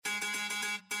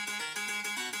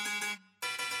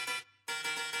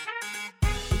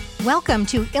Welcome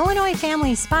to Illinois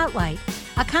Family Spotlight,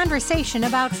 a conversation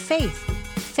about faith,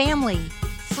 family,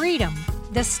 freedom,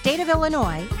 the state of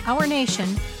Illinois, our nation,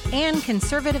 and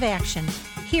conservative action.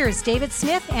 Here's David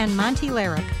Smith and Monty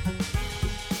Larrick.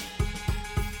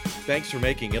 Thanks for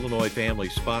making Illinois Family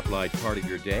Spotlight part of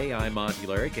your day. I'm Monty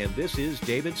Larrick, and this is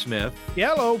David Smith.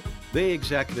 Hello. The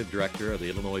Executive Director of the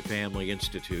Illinois Family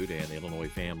Institute and Illinois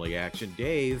Family Action.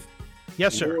 Dave.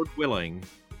 Yes, sir. Lord willing,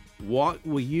 what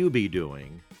will you be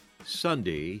doing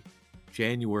Sunday,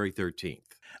 January 13th?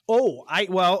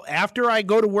 After I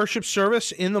go to worship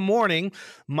service in the morning,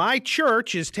 my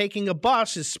church is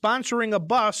sponsoring a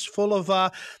bus full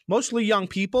of mostly young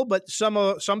people, but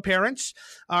some parents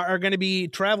are going to be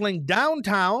traveling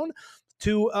downtown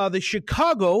to the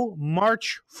Chicago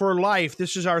March for Life.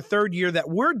 This is our third year that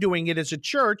we're doing it as a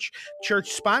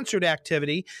church-sponsored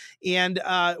activity, and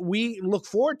we look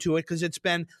forward to it because it's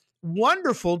been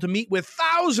wonderful to meet with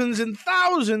thousands and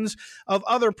thousands of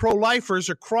other pro-lifers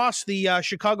across the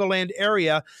Chicagoland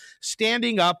area,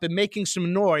 standing up and making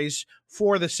some noise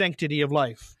for the sanctity of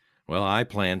life. Well, I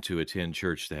plan to attend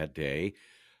church that day,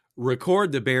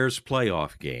 record the Bears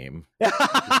playoff game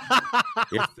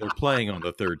if they're playing on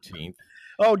the 13th.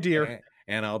 Oh, dear.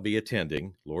 And I'll be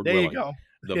attending, Lord there willing, you go.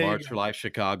 the March for Life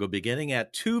Chicago beginning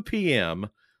at 2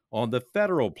 p.m. on the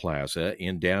Federal Plaza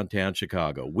in downtown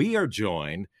Chicago. We are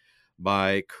joined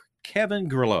by Kevin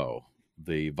Grillo,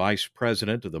 the Vice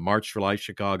President of the March for Life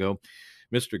Chicago.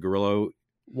 Mr. Grillo,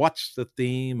 what's the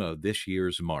theme of this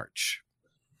year's march?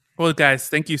 Well, guys,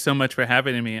 thank you so much for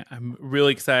having me. I'm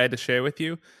really excited to share with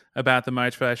you about the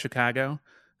March for Life Chicago.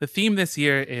 The theme this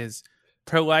year is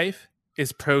pro-life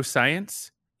is pro-science,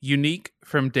 unique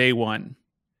from day one.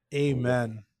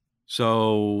 Amen.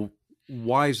 So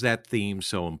why is that theme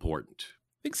so important?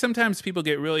 I think sometimes people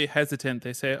get really hesitant.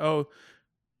 They say,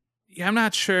 yeah, I'm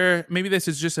not sure. Maybe this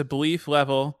is just a belief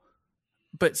level,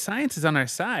 but science is on our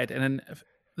side. And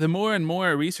the more and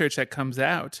more research that comes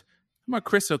out, the more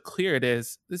crystal clear it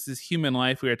is. This is human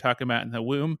life we are talking about in the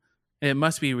womb, and it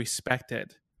must be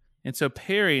respected. And so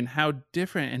pairing how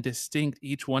different and distinct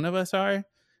each one of us are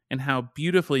and how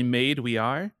beautifully made we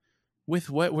are with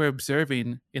what we're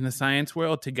observing in the science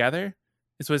world together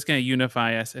is what's going to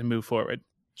unify us and move forward.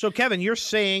 So, Kevin, you're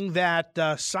saying that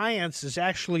science is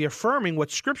actually affirming what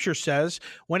Scripture says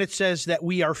when it says that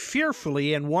we are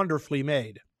fearfully and wonderfully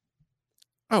made.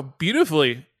 Oh,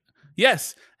 beautifully.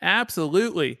 Yes,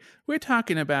 absolutely. We're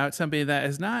talking about something that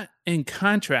is not in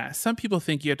contrast. Some people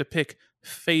think you have to pick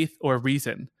faith or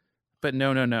reason, but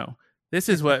no. This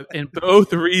is what in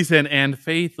both reason and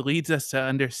faith leads us to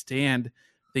understand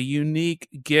the unique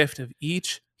gift of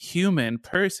each human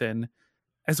person.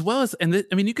 As well as,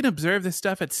 you can observe this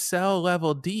stuff at cell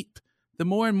level deep. The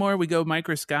more and more we go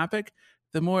microscopic,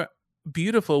 the more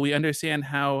beautiful we understand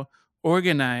how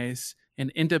organized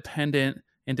and independent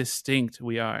and distinct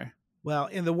we are. Well,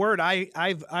 and the word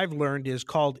I've learned is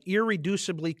called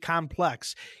irreducibly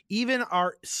complex. Even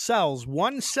our cells,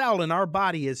 one cell in our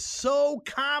body is so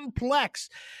complex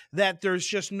that there's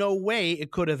just no way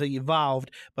it could have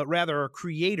evolved, but rather our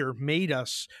Creator made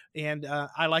us. And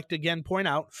I like to again point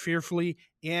out fearfully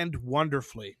and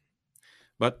wonderfully.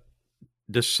 But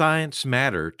does science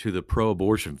matter to the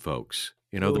pro-abortion folks?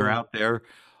 They're out there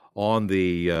on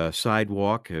the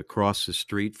sidewalk across the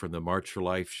street from the March for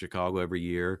Life Chicago every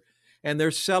year, and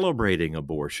they're celebrating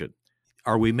abortion.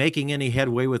 Are we making any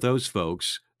headway with those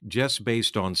folks just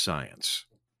based on science?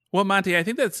 Well, Monty, I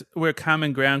think that's where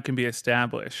common ground can be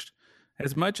established.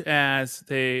 As much as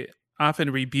they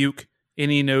often rebuke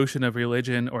any notion of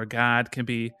religion or God can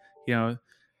be,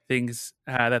 things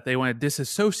that they want to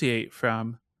disassociate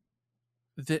from,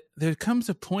 there comes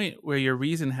a point where your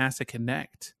reason has to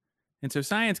connect. And so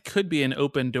science could be an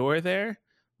open door there,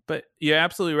 but you're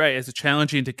absolutely right. It's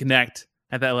challenging to connect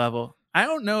at that level. I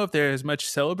don't know if they're as much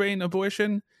celebrating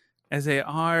abortion as they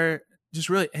are just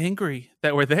really angry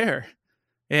that we're there.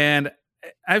 And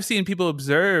I've seen people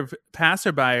observe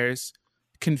passerbyers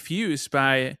confused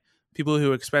by people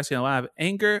who are expressing a lot of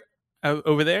anger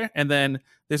over there. And then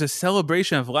there's a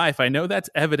celebration of life. I know that's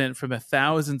evident from the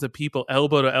thousands of people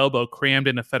elbow to elbow crammed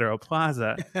in a Federal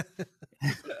Plaza.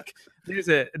 There's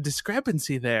a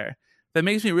discrepancy there that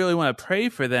makes me really want to pray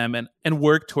for them and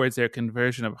work towards their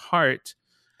conversion of heart.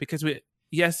 Because we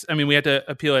have to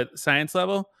appeal at science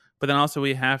level, but then also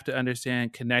we have to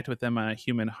understand, connect with them on a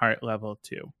human heart level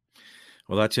too.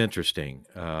 Well, that's interesting.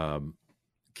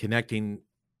 Connecting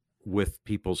with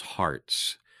people's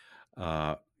hearts.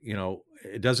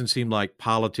 It doesn't seem like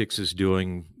politics is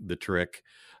doing the trick,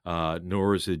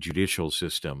 nor is the judicial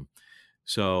system.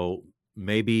 So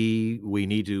maybe we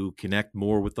need to connect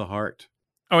more with the heart.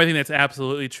 Oh, I think that's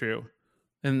absolutely true.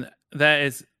 And that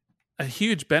is a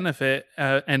huge benefit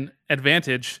and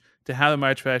advantage to how the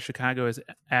March for Life Chicago is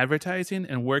advertising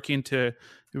and working to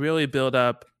really build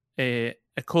up a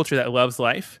culture that loves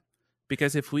life.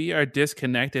 Because if we are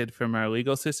disconnected from our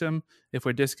legal system, if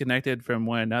we're disconnected from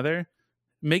one another,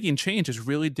 making change is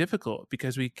really difficult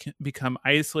because we become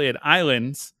isolated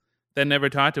islands that never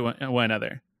talk to one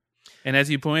another. And as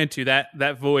you pointed to,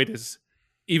 that void is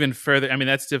even further. I mean,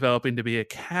 that's developing to be a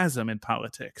chasm in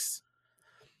politics.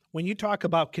 When you talk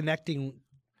about connecting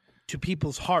to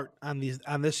people's heart on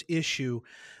this issue,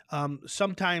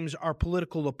 sometimes our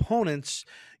political opponents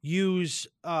use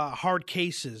hard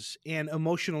cases and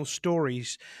emotional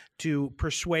stories to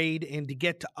persuade and to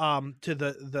get to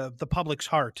the public's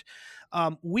heart.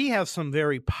 We have some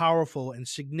very powerful and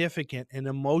significant and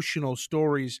emotional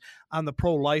stories on the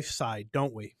pro-life side,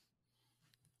 don't we?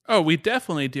 Oh, we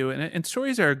definitely do. And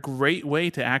stories are a great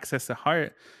way to access the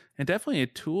heart, and definitely a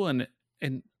tool and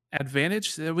an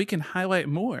advantage that we can highlight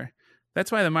more.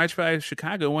 That's why the March for Life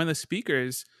Chicago, one of the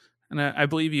speakers, and I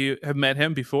believe you have met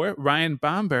him before, Ryan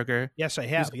Baumberger. Yes, I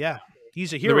have. Yeah.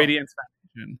 He's a hero. The Radiance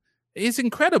Foundation. He's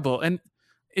incredible. And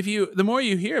the more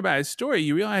you hear about his story,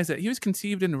 you realize that he was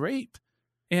conceived in rape.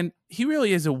 And he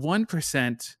really is a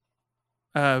 1%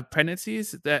 of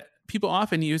pregnancies that people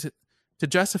often use to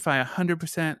justify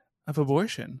 100% of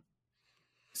abortion.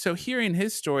 So hearing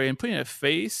his story and putting a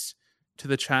face to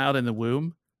the child in the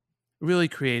womb really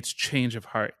creates change of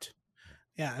heart.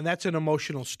 Yeah, and that's an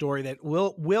emotional story that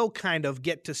will kind of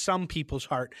get to some people's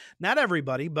heart. Not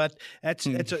everybody, but that's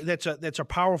a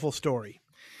powerful story.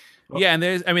 Yeah, and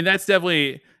that's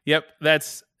definitely,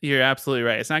 you're absolutely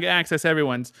right. It's not going to access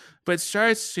everyone's, but it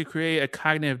starts to create a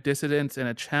cognitive dissonance and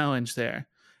a challenge there.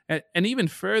 And even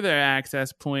further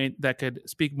access point that could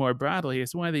speak more broadly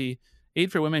is one of the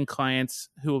Aid for Women clients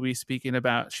who will be speaking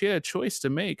about. She had a choice to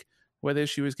make whether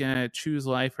she was going to choose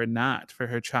life or not for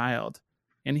her child.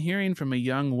 And hearing from a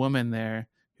young woman there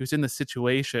who's in the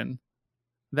situation,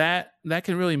 that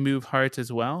can really move hearts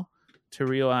as well, to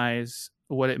realize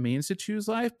what it means to choose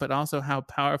life, but also how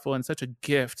powerful and such a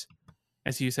gift,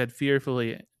 as you said,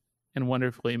 fearfully and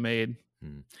wonderfully made.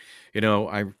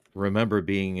 I remember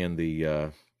being in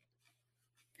the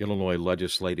Illinois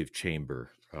Legislative Chamber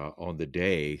on the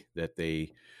day that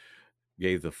they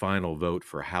gave the final vote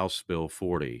for House Bill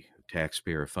 40,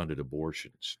 taxpayer-funded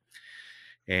abortions.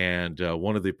 And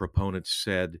one of the proponents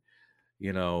said,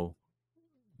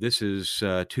 this is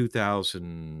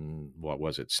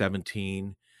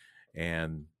 2017,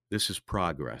 and this is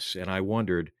progress. And I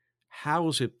wondered, how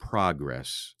is it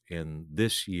progress in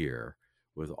this year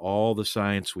with all the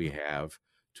science we have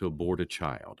to abort a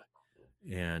child?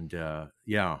 And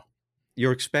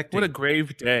you're expecting. What a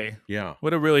grave day. Yeah.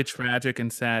 What a really tragic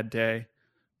and sad day.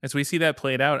 As we see that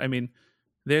played out, I mean,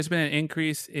 there's been an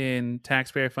increase in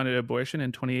taxpayer-funded abortion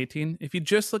in 2018. If you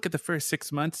just look at the first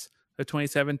 6 months of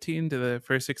 2017 to the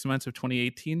first 6 months of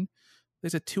 2018,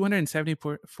 there's a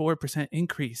 274%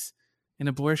 increase in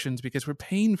abortions because we're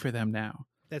paying for them now.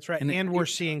 That's right. And we're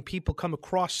seeing people come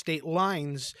across state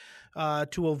lines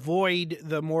to avoid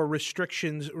the more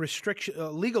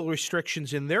legal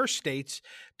restrictions in their states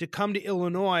to come to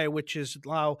Illinois, which is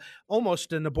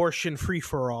almost an abortion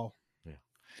free-for-all.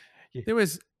 Yeah. There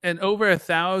was an over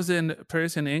 1,000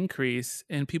 person increase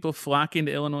in people flocking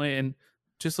to Illinois, and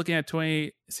just looking at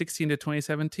 2016 to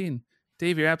 2017.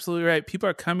 Dave, you're absolutely right. People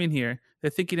are coming here. They're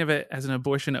thinking of it as an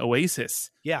abortion oasis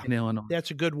in Illinois.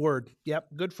 That's a good word. Yep,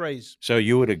 good phrase. So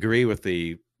you would agree with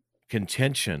the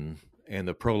contention in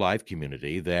the pro-life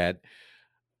community that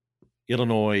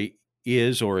Illinois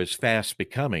is or is fast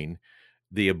becoming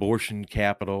the abortion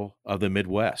capital of the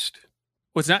Midwest?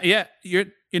 Well, it's not yet. You're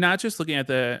not just looking at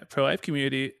the pro-life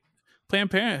community.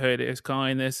 Planned Parenthood is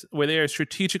calling this, where they are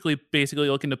strategically basically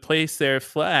looking to place their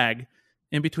flag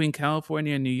in between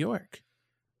California and New York.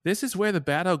 This is where the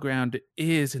battleground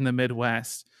is in the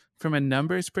Midwest, from a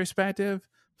numbers perspective,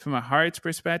 from a hearts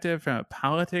perspective, from a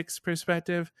politics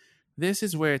perspective. This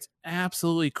is where it's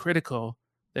absolutely critical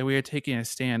that we are taking a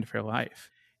stand for life.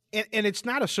 And it's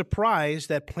not a surprise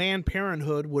that Planned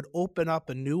Parenthood would open up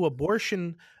a new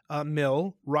abortion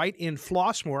mill right in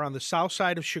Flossmoor on the south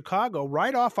side of Chicago,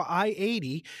 right off of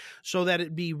I-80, so that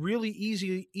it'd be really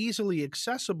easily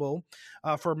accessible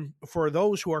for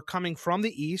those who are coming from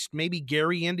the east, maybe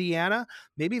Gary, Indiana,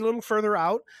 maybe a little further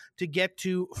out to get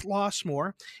to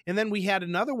Flossmoor. And then we had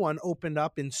another one opened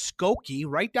up in Skokie,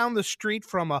 right down the street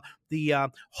from the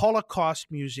Holocaust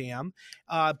Museum.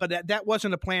 But that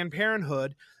wasn't a Planned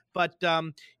Parenthood. But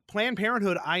Planned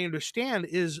Parenthood, I understand,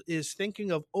 is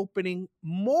thinking of opening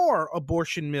more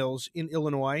abortion mills in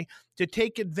Illinois to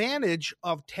take advantage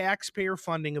of taxpayer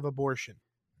funding of abortion.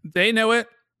 They know it.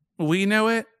 We know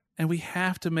it, and we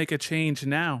have to make a change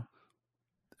now.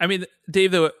 I mean,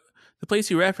 Dave, the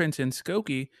place you reference in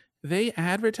Skokie, they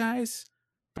advertise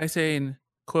by saying,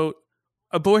 quote,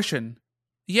 abortion.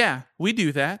 Yeah, we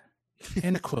do that.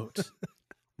 End quote.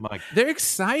 Mike, They're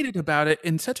excited about it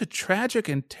in such a tragic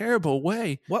and terrible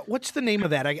way. What's the name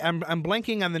of that? I'm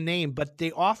blanking on the name, but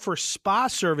they offer spa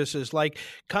services like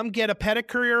come get a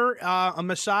pedicure, a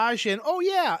massage, and oh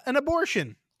yeah, an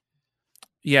abortion.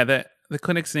 Yeah, the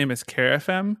clinic's name is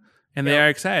Carafem, and they are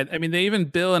excited. I mean, they even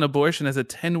bill an abortion as a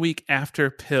 10-week after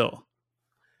pill.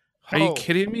 Are you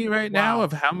kidding me right now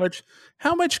of how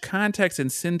much context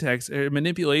and syntax or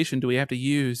manipulation do we have to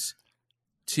use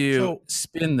to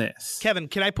spin this? Kevin,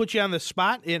 can I put you on the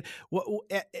spot?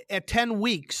 At 10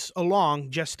 weeks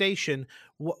along gestation,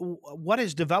 what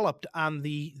is developed on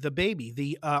the baby,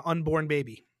 the unborn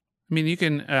baby? I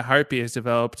mean, a heartbeat is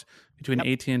developed between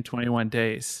 18 and 21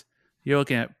 days. You're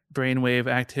looking at brainwave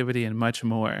activity and much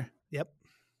more. Yep.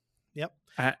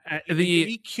 The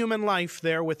unique human life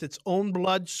there with its own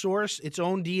blood source, its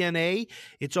own DNA,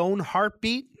 its own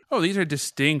heartbeat. Oh, these are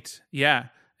distinct. Yeah.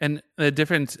 And the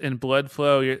difference in blood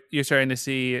flow you're starting to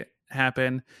see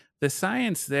happen. The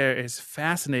science there is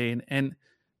fascinating. And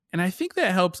I think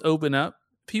that helps open up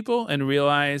people and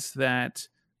realize that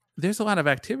there's a lot of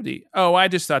activity. Oh, I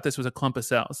just thought this was a clump of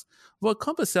cells. Well, a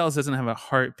clump of cells doesn't have a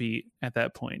heartbeat at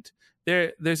that point.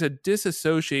 There's a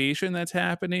disassociation that's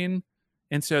happening.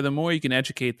 And so the more you can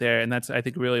educate there, and that's, I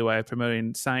think, really why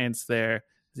promoting science there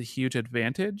is a huge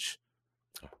advantage,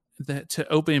 that to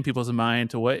opening people's mind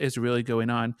to what is really going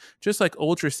on. Just like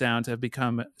ultrasounds have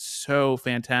become so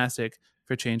fantastic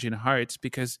for changing hearts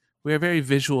because we are very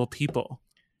visual people,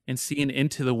 and seeing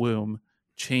into the womb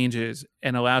changes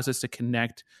and allows us to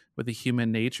connect with the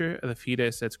human nature of the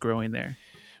fetus that's growing there.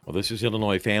 Well, this is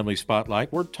Illinois Family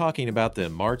Spotlight. We're talking about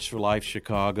the March for Life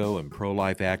Chicago and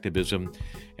pro-life activism,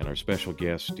 and our special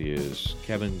guest is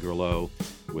Kevin Grillo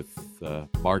with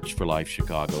March for Life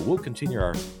Chicago. We'll continue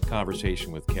our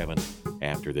conversation with Kevin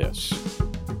after this.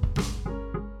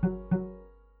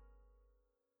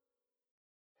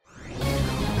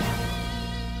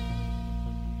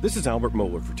 This is Albert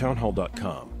Mohler for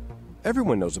Townhall.com.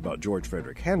 Everyone knows about George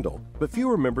Frederick Handel, but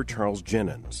few remember Charles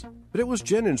Jennens. But it was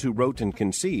Jennens who wrote and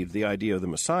conceived the idea of the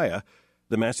Messiah,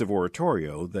 the massive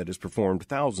oratorio that is performed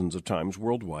thousands of times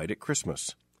worldwide at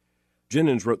Christmas.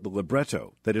 Jennens wrote the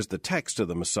libretto, that is the text of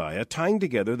the Messiah, tying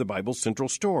together the Bible's central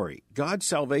story, God's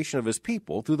salvation of his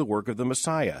people through the work of the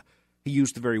Messiah. He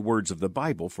used the very words of the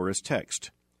Bible for his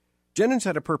text. Jennens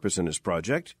had a purpose in his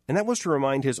project, and that was to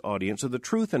remind his audience of the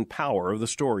truth and power of the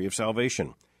story of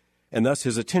salvation, and thus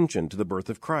his attention to the birth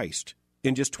of Christ.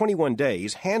 In just 21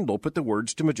 days, Handel put the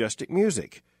words to majestic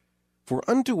music. For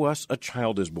unto us a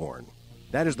child is born.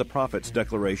 That is the prophet's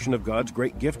declaration of God's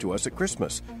great gift to us at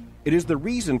Christmas. It is the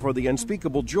reason for the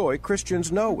unspeakable joy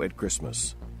Christians know at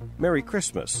Christmas. Merry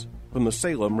Christmas from the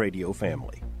Salem Radio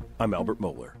family. I'm Albert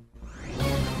Mohler.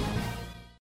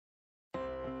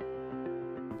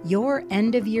 Your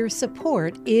end-of-year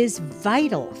support is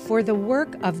vital for the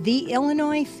work of the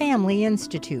Illinois Family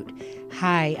Institute.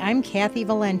 Hi, I'm Kathy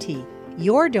Valenti.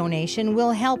 Your donation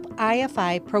will help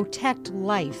IFI protect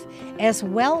life, as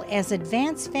well as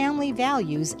advance family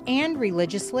values and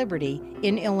religious liberty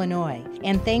in Illinois.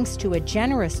 And thanks to a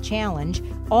generous challenge,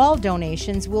 all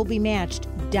donations will be matched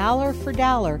dollar for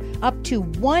dollar up to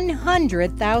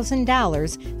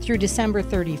 $100,000 through December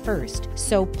 31st.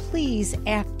 So please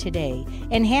act today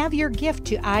and have your gift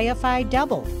to IFI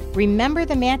double. Remember,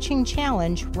 the matching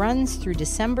challenge runs through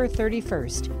December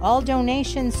 31st. All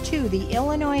donations to the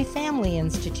Illinois Family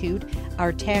Institute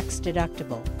are tax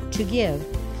deductible. To give,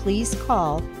 please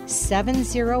call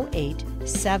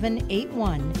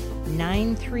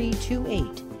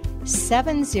 708-781-9328.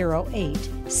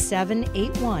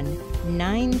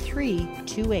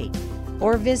 708-781-9328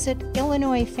 or visit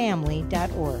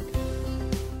illinoisfamily.org.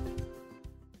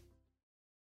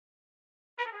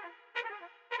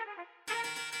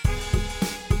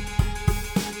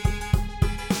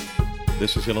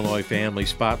 This is Illinois Family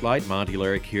Spotlight. Monty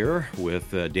Larrick here with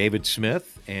David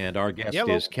Smith, and our guest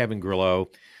is Kevin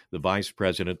Grillo, the Vice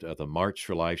President of the March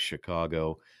for Life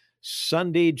Chicago.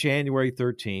 Sunday, January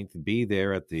 13th, be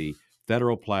there at the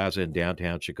Federal Plaza in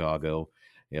downtown Chicago.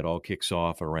 It all kicks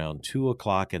off around 2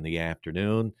 o'clock in the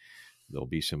afternoon. There'll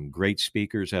be some great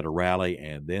speakers at a rally,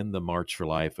 and then the March for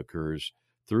Life occurs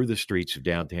through the streets of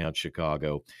downtown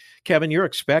Chicago. Kevin, you're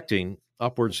expecting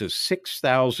upwards of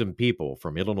 6,000 people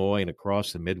from Illinois and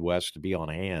across the Midwest to be on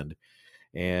hand,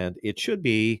 and it should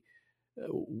be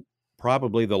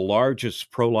probably the largest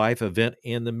pro-life event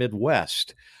in the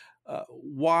Midwest.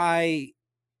 Why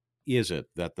is it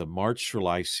that the March for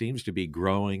Life seems to be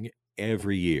growing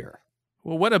every year?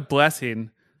 Well, what a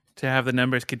blessing to have the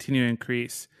numbers continue to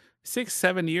increase. 6,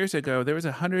 7 years ago, there was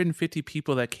 150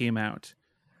 people that came out.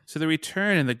 So the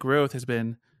return and the growth has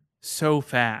been so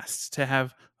fast. To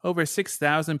have over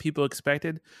 6,000 people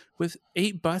expected with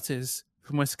 8 buses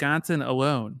from Wisconsin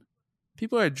alone.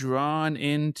 People are drawn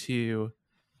into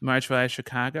March for Life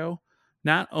Chicago,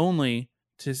 not only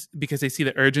because they see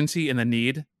the urgency and the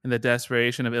need and the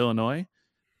desperation of Illinois,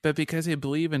 but because they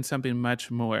believe in something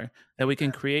much more, that we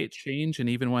can create change in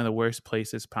even one of the worst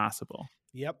places possible.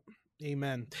 Yep.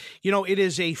 Amen. You know, it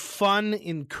is a fun,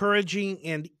 encouraging,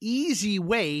 and easy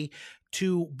way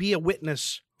to be a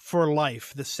witness for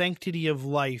life, the sanctity of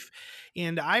life.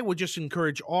 And I would just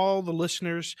encourage all the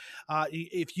listeners,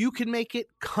 if you can make it,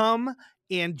 come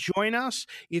and join us.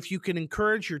 If you can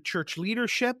encourage your church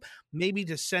leadership, maybe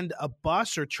to send a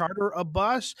bus or charter a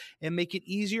bus and make it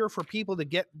easier for people to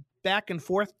get back and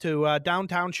forth to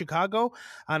downtown Chicago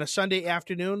on a Sunday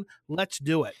afternoon, let's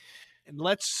do it. And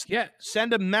let's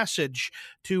send a message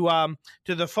to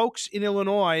the folks in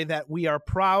Illinois that we are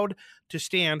proud to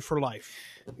stand for life.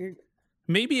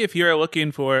 Maybe if you're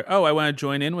looking for, I want to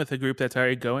join in with a group that's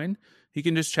already going, you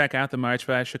can just check out the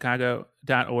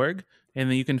marchforlifechicago.org, and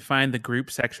then you can find the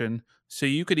group section. So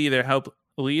you could either help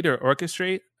lead or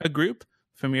orchestrate a group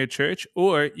from your church,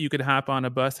 or you could hop on a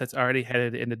bus that's already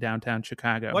headed into downtown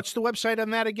Chicago. What's the website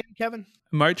on that again, Kevin?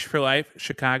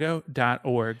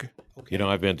 marchforlifechicago.org. Okay. You know,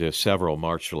 I've been to several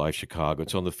March for Life Chicago.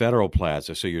 It's on the Federal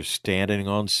Plaza, so you're standing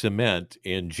on cement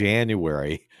in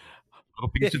January. A little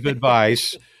piece of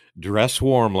advice: dress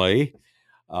warmly.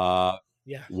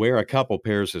 Wear a couple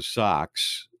pairs of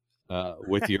socks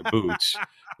with your boots,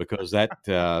 because that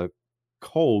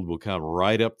cold will come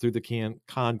right up through the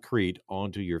concrete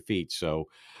onto your feet. So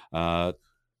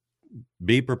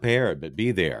be prepared, but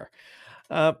be there.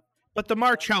 But the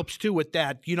march helps too with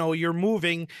that. You know, you're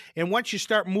moving, and once you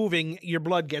start moving, your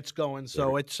blood gets going.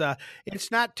 So it's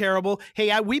not terrible.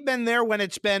 Hey, we've been there when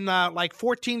it's been like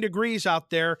 14 degrees out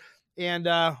there, and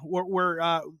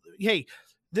hey,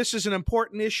 this is an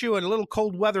important issue, and a little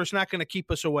cold weather is not going to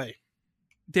keep us away.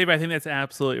 Dave, I think that's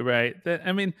absolutely right.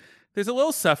 There's a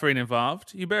little suffering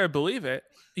involved. You better believe it.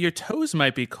 Your toes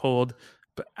might be cold,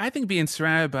 but I think being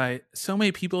surrounded by so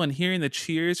many people and hearing the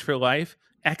cheers for life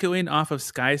echoing off of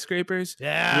skyscrapers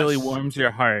really warms your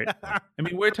heart.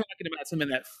 We're talking about something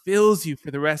that fills you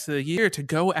for the rest of the year to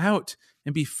go out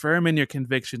and be firm in your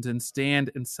convictions and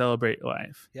stand and celebrate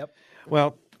life. Yep.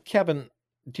 Well, Kevin,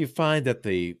 do you find that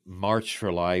the March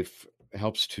for Life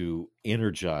helps to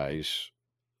energize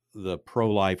the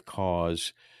pro-life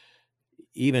cause,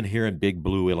 even here in Big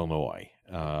Blue, Illinois?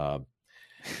 And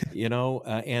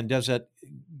does it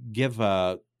give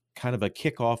kind of a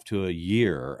kickoff to a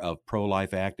year of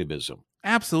pro-life activism?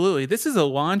 Absolutely. This is a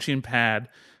launching pad.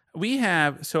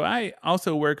 So I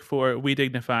also work for We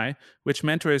Dignify, which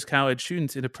mentors college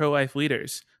students into pro-life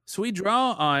leaders. So we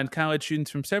draw on college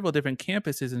students from several different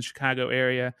campuses in Chicago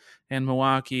area and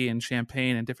Milwaukee and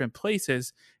Champaign and different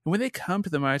places. And when they come to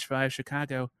the March for Life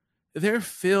Chicago, they're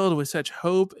filled with such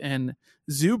hope and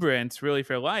exuberance really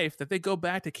for life that they go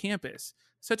back to campus.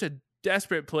 Such a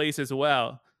desperate place as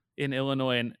well in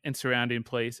Illinois and surrounding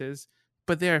places,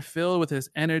 but they are filled with this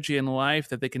energy and life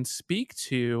that they can speak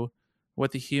to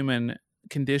what the human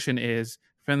condition is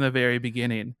from the very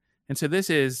beginning. And so this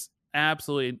is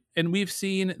absolutely, and we've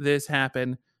seen this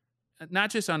happen, not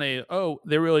just on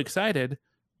they're really excited,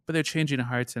 but they're changing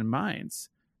hearts and minds.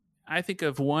 I think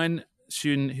of one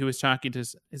student who was talking to,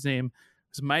 his name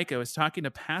was Micah, was talking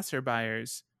to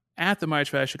passerbyers at the March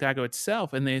for Life Chicago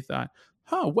itself, and they thought,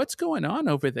 what's going on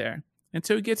over there? And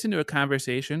so he gets into a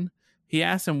conversation. He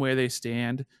asks them where they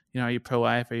stand. Are you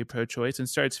pro-life? Are you pro-choice? And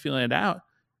starts feeling it out.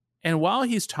 And while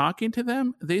he's talking to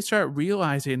them, they start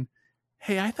realizing,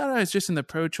 hey, I thought I was just in the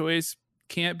pro-choice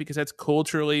camp because that's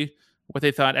culturally what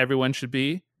they thought everyone should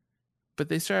be. But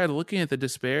they started looking at the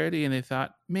disparity and they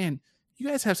thought, man, you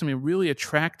guys have something really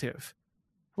attractive.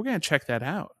 We're going to check that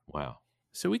out. Wow.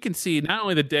 So we can see not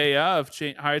only the day of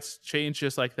hearts change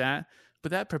just like that, but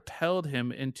that propelled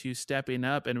him into stepping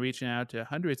up and reaching out to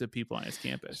hundreds of people on his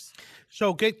campus.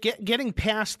 So getting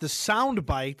past the sound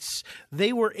bites,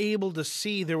 they were able to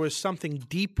see there was something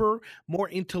deeper, more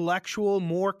intellectual,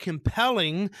 more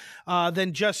compelling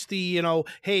than just the,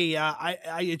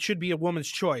 it should be a woman's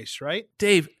choice, right?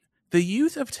 Dave, the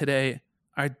youth of today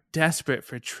are desperate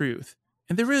for truth,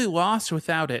 and they're really lost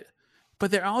without it, but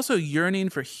they're also yearning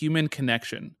for human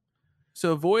connection.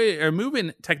 So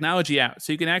moving technology out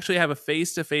so you can actually have a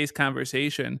face-to-face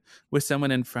conversation with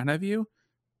someone in front of you.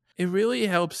 It really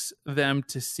helps them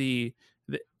to see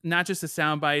not just the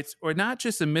sound bites or not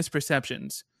just the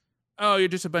misperceptions. Oh, you're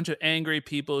just a bunch of angry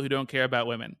people who don't care about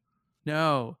women.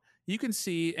 No, you can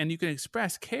see and you can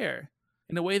express care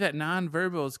in a way that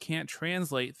nonverbals can't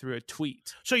translate through a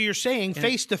tweet. So you're saying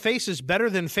face-to-face is better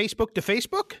than Facebook to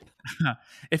Facebook?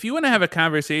 If you want to have a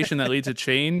conversation that leads to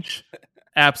change,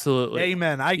 absolutely.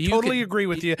 Amen. I totally agree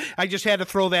with you. I just had to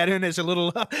throw that in as a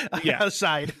little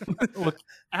aside.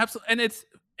 Absolutely.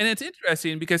 And it's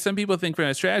interesting because some people think from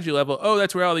a strategy level, oh,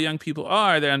 that's where all the young people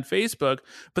are. They're on Facebook.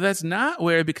 But that's not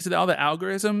where, because of all the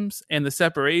algorithms and the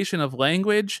separation of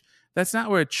language, that's not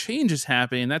where change is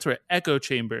happening. That's where echo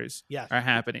chambers are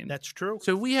happening. That's true.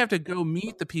 So we have to go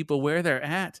meet the people where they're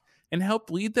at and help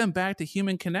lead them back to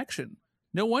human connection.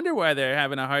 No wonder why they're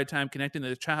having a hard time connecting to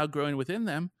the child growing within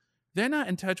them. They're not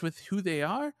in touch with who they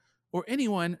are or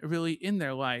anyone really in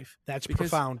their life. That's because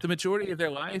profound. The majority of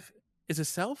their life is a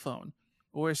cell phone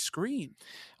or a screen.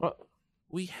 Well,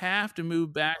 we have to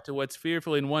move back to what's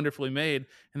fearfully and wonderfully made,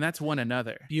 and that's one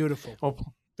another. Beautiful.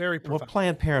 Well, very profound. Well,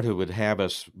 Planned Parenthood would have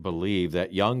us believe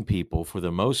that young people, for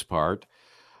the most part,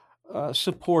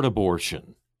 support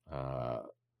abortion.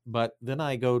 But then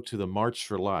I go to the March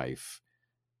for Life,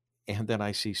 and then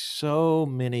I see so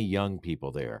many young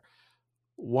people there.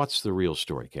 What's the real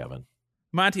story, Kevin?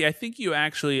 Monty, I think you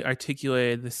actually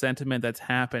articulated the sentiment that's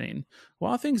happening.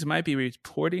 While things might be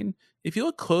reporting, if you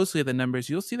look closely at the numbers,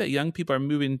 you'll see that young people are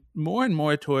moving more and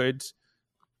more towards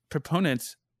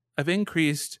proponents of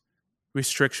increased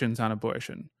restrictions on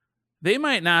abortion. They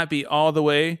might not be all the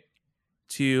way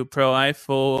to pro-life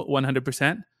full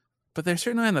 100%, but they're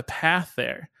certainly on the path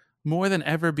there more than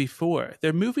ever before.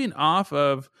 They're moving off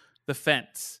of the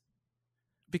fence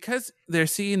because they're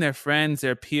seeing their friends,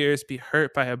 their peers be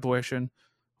hurt by abortion.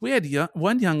 We had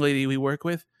one young lady we work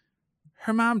with.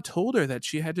 Her mom told her that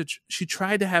she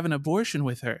tried to have an abortion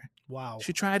with her. Wow.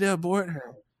 She tried to abort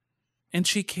her. And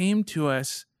she came to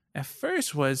us at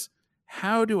first was,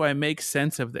 how do I make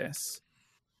sense of this?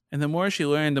 And the more she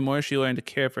learned to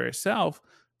care for herself.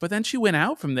 But then she went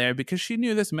out from there because she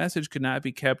knew this message could not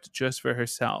be kept just for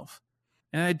herself.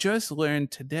 And I just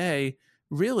learned today,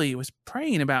 really was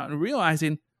praying about and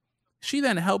realizing she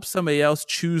then helped somebody else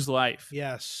choose life.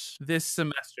 Yes. This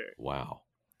semester. Wow.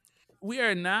 We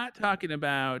are not talking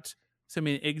about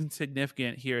something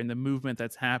insignificant here in the movement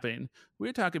that's happening.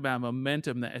 We're talking about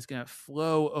momentum that is going to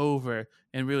flow over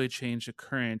and really change the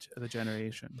current of the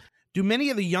generation. Do many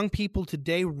of the young people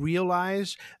today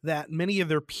realize that many of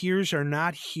their peers are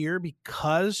not here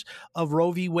because of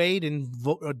Roe v. Wade and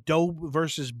Doe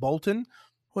versus Bolton?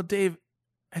 Well, Dave,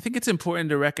 I think it's important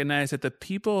to recognize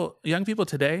that young people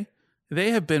today,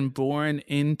 they have been born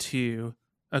into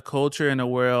a culture and a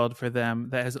world for them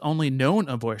that has only known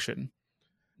abortion.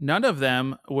 None of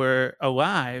them were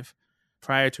alive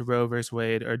prior to Roe versus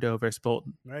Wade or Doe versus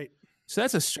Bolton. Right. So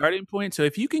that's a starting point. So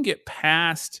if you can get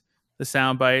past the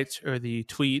sound bites or the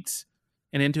tweets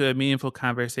and into a meaningful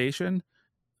conversation,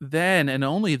 then and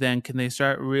only then can they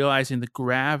start realizing the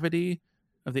gravity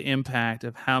of the impact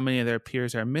of how many of their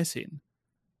peers are missing.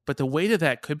 But the weight of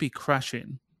that could be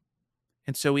crushing.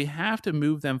 And so we have to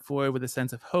move them forward with a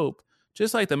sense of hope,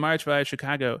 just like the March for Life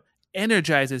Chicago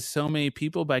energizes so many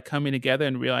people by coming together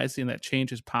and realizing that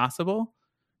change is possible.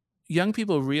 Young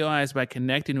people realize by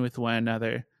connecting with one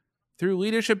another through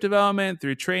leadership development,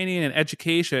 through training and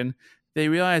education, they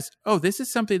realize, oh, this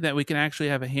is something that we can actually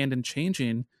have a hand in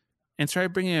changing, and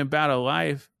start bringing about a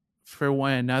life for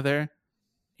one another,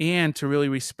 and to really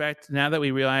respect, now that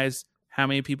we realize how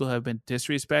many people have been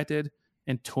disrespected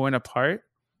and torn apart,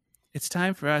 it's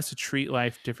time for us to treat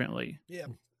life differently. Yeah.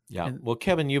 Yeah. Well,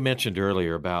 Kevin, you mentioned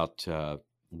earlier about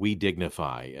We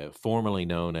Dignify, formerly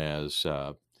known as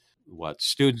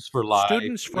Students for Life,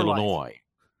 Students for Illinois.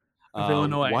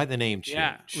 Illinois. Why the name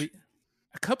change? Yeah,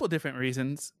 a couple different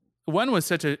reasons. One was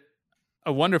such a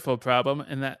wonderful problem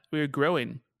in that we were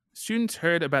growing. Students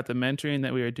heard about the mentoring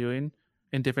that we were doing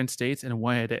in different states and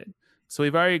wanted it. So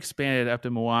we've already expanded up to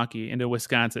Milwaukee, into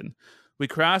Wisconsin. We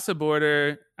crossed the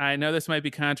border. I know this might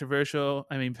be controversial.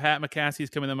 I mean, Pat McCaskey's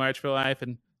coming to March for Life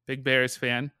and big Bears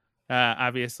fan,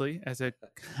 obviously,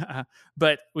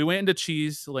 but we went into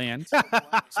cheese land. So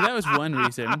that was one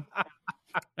reason.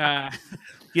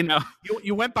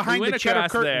 You went behind the cheddar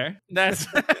curtain. There. That's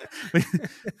we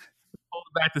pulled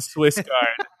back the Swiss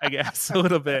guard, I guess, a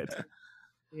little bit,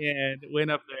 and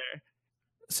went up there.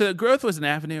 So growth was an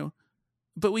avenue,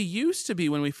 but we used to be,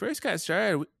 when we first got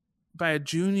started, by a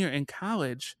junior in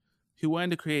college who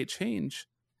wanted to create change.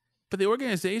 But the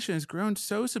organization has grown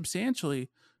so substantially.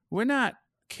 We're not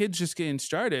kids just getting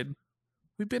started.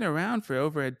 We've been around for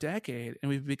over a decade, and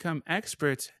we've become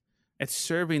experts at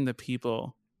serving the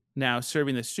people, now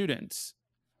serving the students.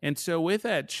 And so with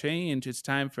that change, it's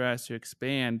time for us to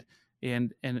expand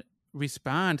and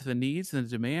respond to the needs and the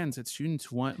demands that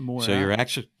students want more. So you're of.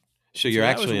 actually that was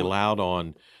actually one- allowed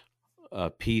on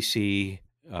PC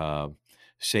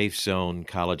safe zone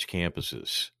college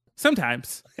campuses.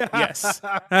 Sometimes, yes.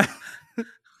 I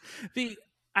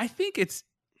think it's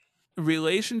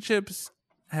relationships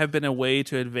have been a way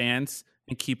to advance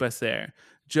and keep us there.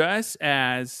 Just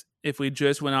as if we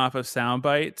just went off of sound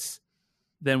bites,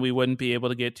 then we wouldn't be able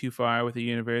to get too far with the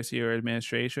university or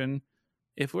administration.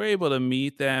 If we're able to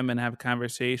meet them and have a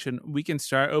conversation, we can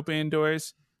start opening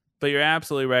doors. But you're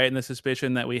absolutely right in the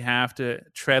suspicion that we have to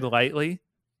tread lightly.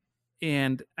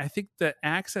 And I think the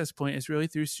access point is really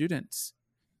through students.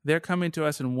 They're coming to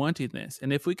us and wanting this.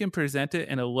 And if we can present it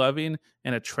in a loving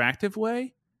and attractive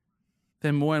way,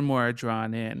 then more and more are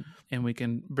drawn in, and we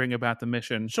can bring about the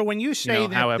mission. So when you say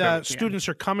however we that can. students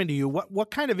are coming to you, what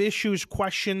kind of issues,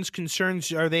 questions,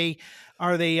 concerns are they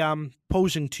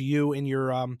posing to you and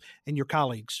your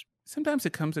colleagues? Sometimes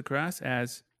it comes across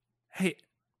as, "Hey,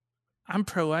 I'm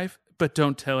pro-life, but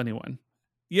don't tell anyone."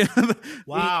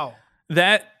 Wow.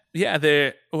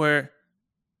 Or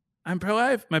I'm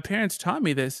pro-life. My parents taught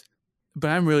me this,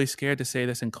 but I'm really scared to say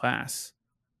this in class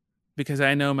because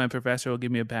I know my professor will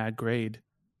give me a bad grade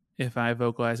if I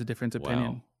vocalize a different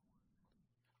opinion.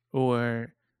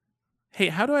 Or, hey,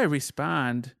 how do I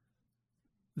respond?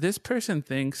 This person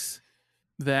thinks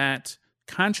that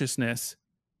consciousness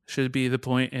should be the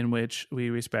point in which we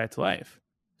respect life.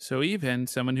 So even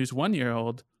someone who's 1 year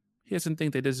old, he doesn't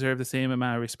think they deserve the same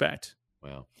amount of respect.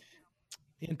 Wow.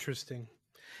 Interesting.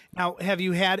 Now, have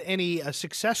you had any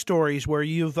success stories where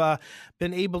you've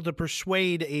been able to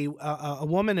persuade a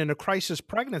woman in a crisis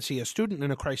pregnancy, a student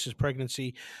in a crisis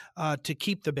pregnancy, to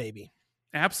keep the baby?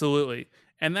 Absolutely.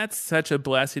 And that's such a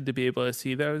blessing to be able to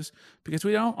see those because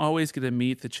we don't always get to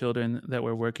meet the children that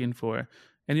we're working for.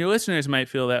 And your listeners might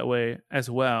feel that way as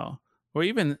well, or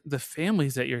even the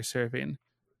families that you're serving.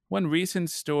 One recent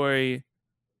story,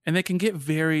 and they can get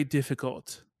very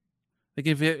difficult. They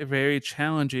can get very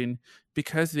challenging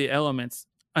because of the elements.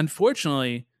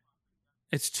 Unfortunately,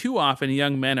 it's too often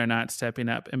young men are not stepping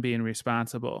up and being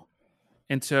responsible.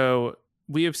 And so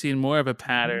we have seen more of a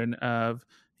pattern of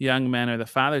young men or the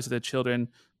fathers of the children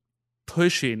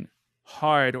pushing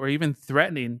hard or even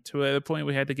threatening to the point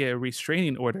we had to get a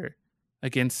restraining order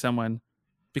against someone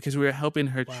because we were helping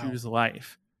her choose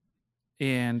life.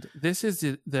 And this is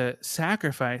the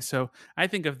sacrifice. So I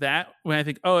think of that when I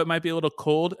think, oh, it might be a little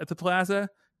cold at the plaza.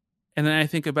 And then I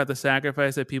think about the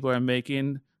sacrifice that people are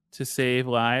making to save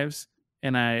lives.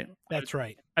 And That's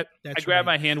right. I That's grab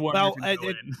right. my hand warmer. Well, and go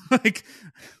in.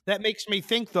 that makes me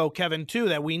think, though, Kevin, too,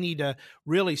 that we need to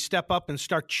really step up and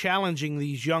start challenging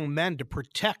these young men to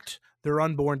protect their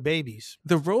unborn babies.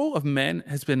 The role of men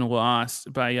has been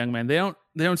lost by young men. They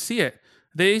don't see it.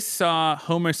 They saw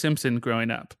Homer Simpson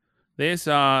growing up. They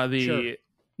saw the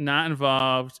not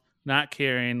involved, not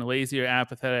caring, lazy or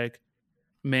apathetic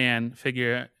man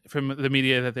figure from the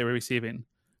media that they were receiving.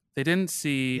 They didn't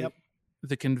see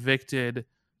the convicted.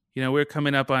 We're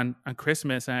coming up on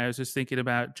Christmas, and I was just thinking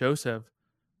about Joseph,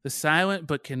 the silent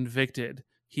but convicted.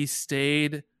 He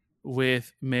stayed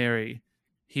with Mary.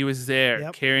 He was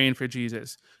there caring for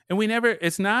Jesus. And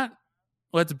it's not,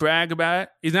 let's brag about it.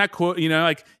 He's not,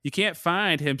 you can't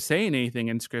find him saying anything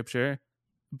in scripture,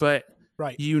 but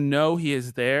he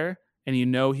is there and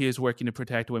he is working to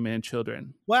protect women and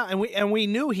children. Well, and we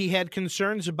knew he had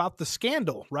concerns about the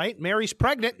scandal, right? Mary's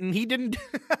pregnant and he didn't,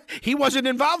 he wasn't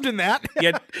involved in that.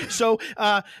 So,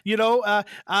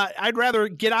 I'd rather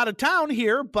get out of town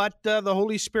here, but the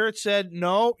Holy Spirit said,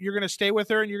 no, you're going to stay with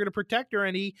her and you're going to protect her.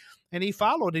 And he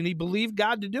followed and he believed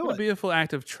God to do it. A beautiful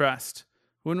act of trust.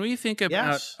 When we think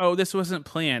about, this wasn't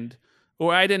planned,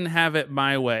 or I didn't have it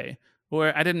my way,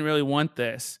 or I didn't really want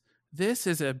this. This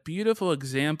is a beautiful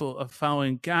example of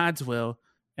following God's will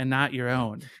and not your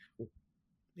own.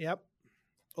 Yep.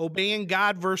 Obeying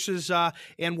God versus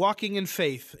and walking in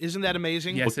faith. Isn't that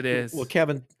amazing? Yes, it is. Well,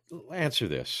 Kevin, answer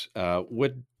this.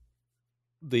 Would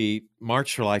the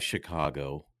March for Life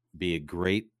Chicago be a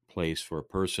great place for a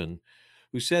person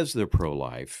who says they're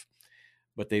pro-life,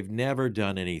 but they've never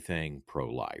done anything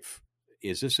pro-life?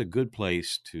 Is this a good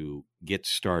place to get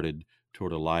started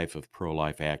toward a life of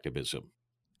pro-life activism?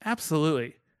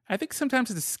 Absolutely. I think sometimes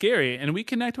it's scary, and we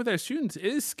connect with our students. It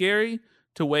is scary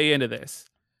to weigh into this,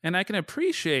 and I can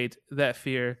appreciate that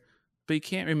fear, but you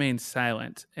can't remain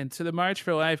silent. And so the March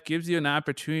for Life gives you an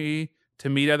opportunity to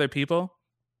meet other people,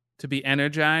 to be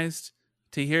energized,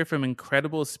 to hear from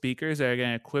incredible speakers that are going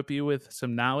to equip you with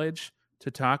some knowledge to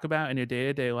talk about in your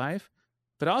day-to-day life.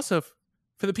 But also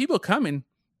for the people coming,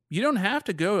 You don't have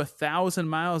to go 1,000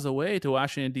 miles away to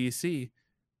Washington, D.C.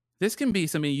 This can be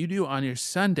something you do on your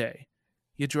Sunday.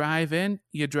 You drive in,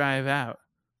 you drive out.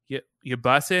 You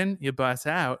bus in, you bus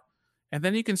out. And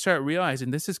then you can start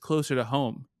realizing this is closer to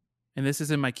home. And this is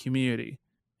in my community.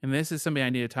 And this is something I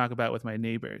need to talk about with my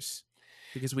neighbors.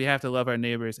 Because we have to love our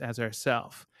neighbors as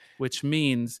ourselves, which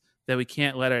means that we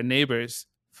can't let our neighbors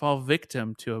fall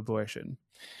victim to abortion.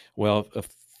 Well,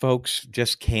 folks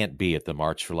just can't be at the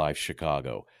March for Life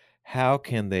Chicago. How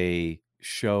can they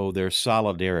show their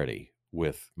solidarity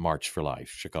with March for Life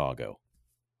Chicago?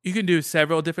 You can do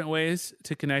several different ways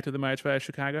to connect with the March for Life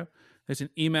Chicago. There's an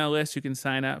email list you can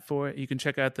sign up for. You can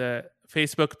check out the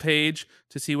Facebook page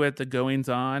to see what the goings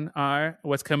on are,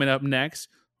 what's coming up next.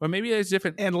 Or maybe there's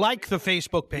different... And like the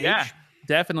Facebook page. Yeah,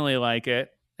 definitely like it.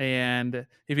 And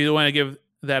if you want to give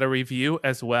that a review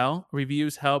as well,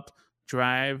 reviews help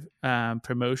drive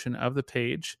promotion of the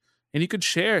page. And you could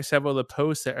share several of the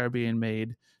posts that are being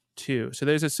made too. So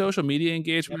there's a social media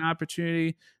engagement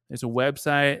opportunity. There's a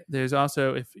website. There's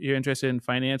also, if you're interested in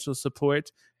financial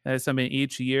support, that is something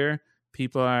each year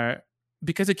people are,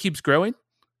 because it keeps growing,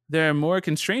 there are more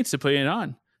constraints to put it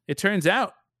on. It turns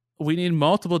out we need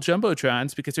multiple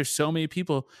jumbotrons because there's so many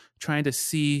people trying to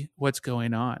see what's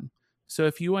going on. So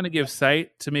if you want to give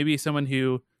sight to maybe someone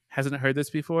who hasn't heard this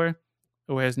before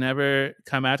or has never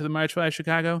come out to the March for Life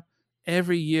Chicago,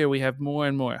 every year we have more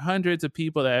and more, hundreds of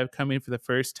people that are coming for the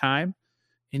first time.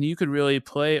 And you could really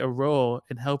play a role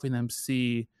in helping them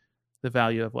see the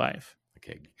value of life.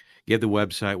 Okay. Give the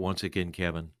website once again,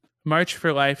 Kevin.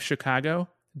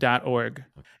 marchforlifechicago.org.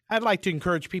 I'd like to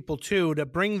encourage people, too, to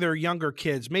bring their younger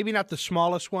kids, maybe not the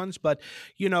smallest ones, but,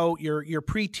 you know, your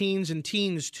preteens and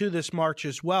teens to this march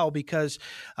as well, because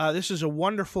this is a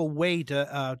wonderful way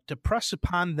to press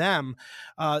upon them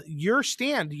your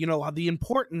stand, you know, the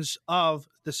importance of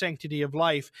the sanctity of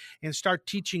life and start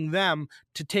teaching them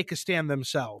to take a stand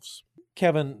themselves.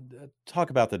 Kevin, talk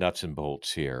about the nuts and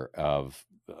bolts here of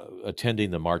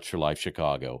attending the March for Life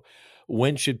Chicago.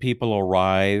 When should people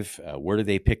arrive? Where do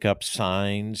they pick up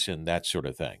signs and that sort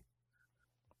of thing?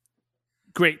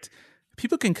 Great.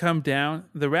 People can come down.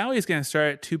 The rally is going to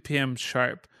start at 2 p.m.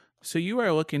 sharp. So you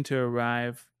are looking to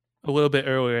arrive a little bit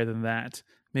earlier than that.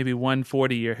 Maybe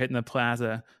 1:40, you're hitting the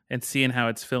plaza and seeing how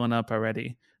it's filling up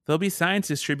already. There'll be signs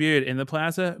distributed in the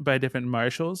plaza by different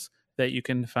marshals that you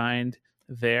can find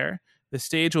there. The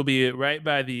stage will be right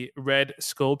by the red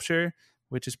sculpture,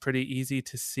 which is pretty easy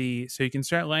to see. So you can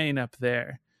start lining up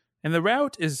there. And the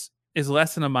route is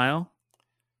less than a mile.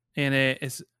 And it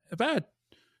is about a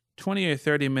 20 or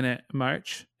 30 minute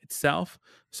march itself.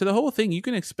 So the whole thing, you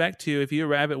can expect to, if you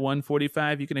arrive at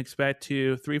 1:45, you can expect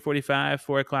to 3:45,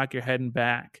 4 o'clock, you're heading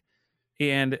back.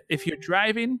 And if you're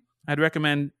driving, I'd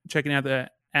recommend checking out the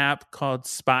app called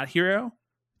Spot Hero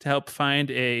to help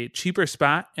find a cheaper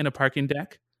spot in a parking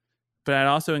deck. But I'd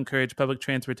also encourage public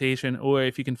transportation, or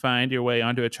if you can find your way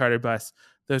onto a charter bus,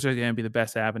 those are going to be the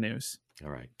best avenues.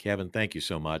 All right. Kevin, thank you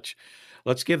so much.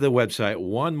 Let's give the website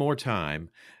one more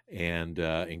time and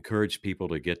encourage people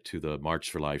to get to the March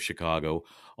for Life Chicago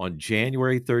on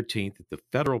January 13th at the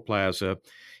Federal Plaza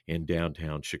in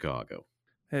downtown Chicago.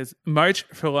 It's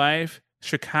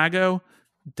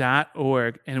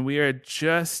marchforlifechicago.org, and we are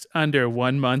just under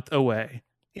 1 month away.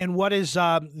 And what is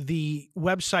the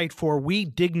website for We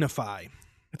Dignify?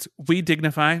 It's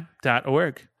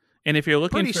WeDignify.org. And if you're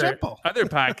looking Pretty for simple. other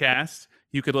podcasts,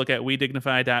 you could look at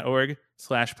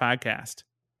WeDignify.org/podcast.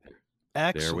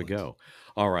 Excellent. There we go.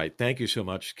 All right. Thank you so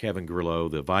much, Kevin Grillo,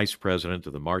 the Vice President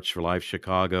of the March for Life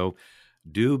Chicago.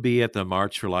 Do be at the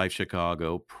March for Life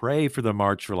Chicago. Pray for the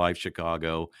March for Life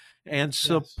Chicago and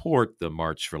support the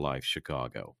March for Life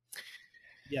Chicago.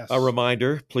 Yes. A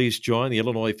reminder, please join the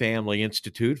Illinois Family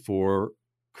Institute for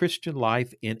Christian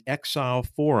Life in Exile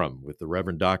Forum with the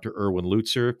Reverend Dr. Erwin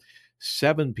Lutzer,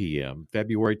 7 p.m.,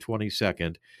 February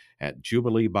 22nd at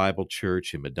Jubilee Bible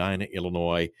Church in Medina,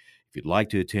 Illinois. If you'd like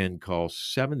to attend, call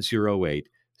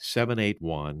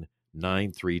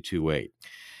 708-781-9328.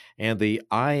 And the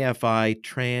IFI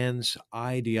Trans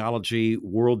Ideology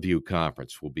Worldview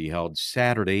Conference will be held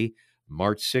Saturday,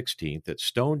 March 16th at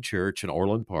Stone Church in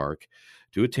Orland Park.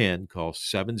 To attend, call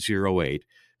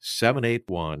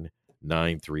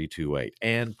 708-781-9328.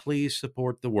 And please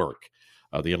support the work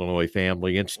of the Illinois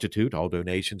Family Institute. All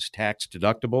donations tax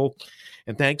deductible.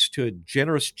 And thanks to a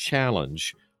generous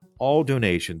challenge, all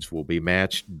donations will be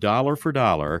matched dollar for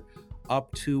dollar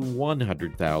up to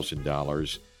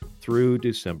 $100,000 through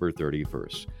December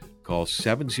 31st. Call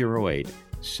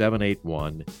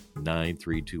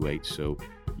 708-781-9328 so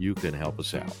you can help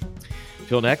us out.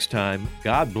 Till next time,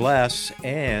 God bless,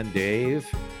 and Dave,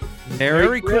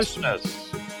 Merry Christmas.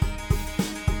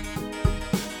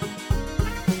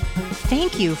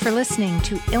 Thank you for listening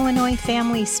to Illinois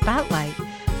Family Spotlight.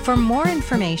 For more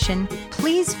information,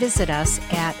 please visit us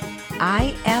at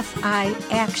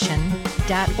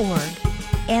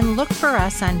ifiaction.org and look for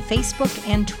us on Facebook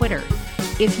and Twitter.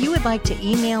 If you would like to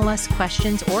email us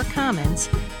questions or comments,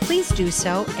 please do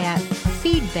so at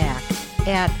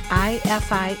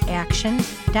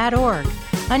feedback@ifiaction.org.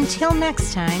 Until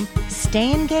next time,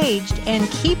 stay engaged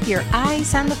and keep your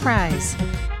eyes on the prize.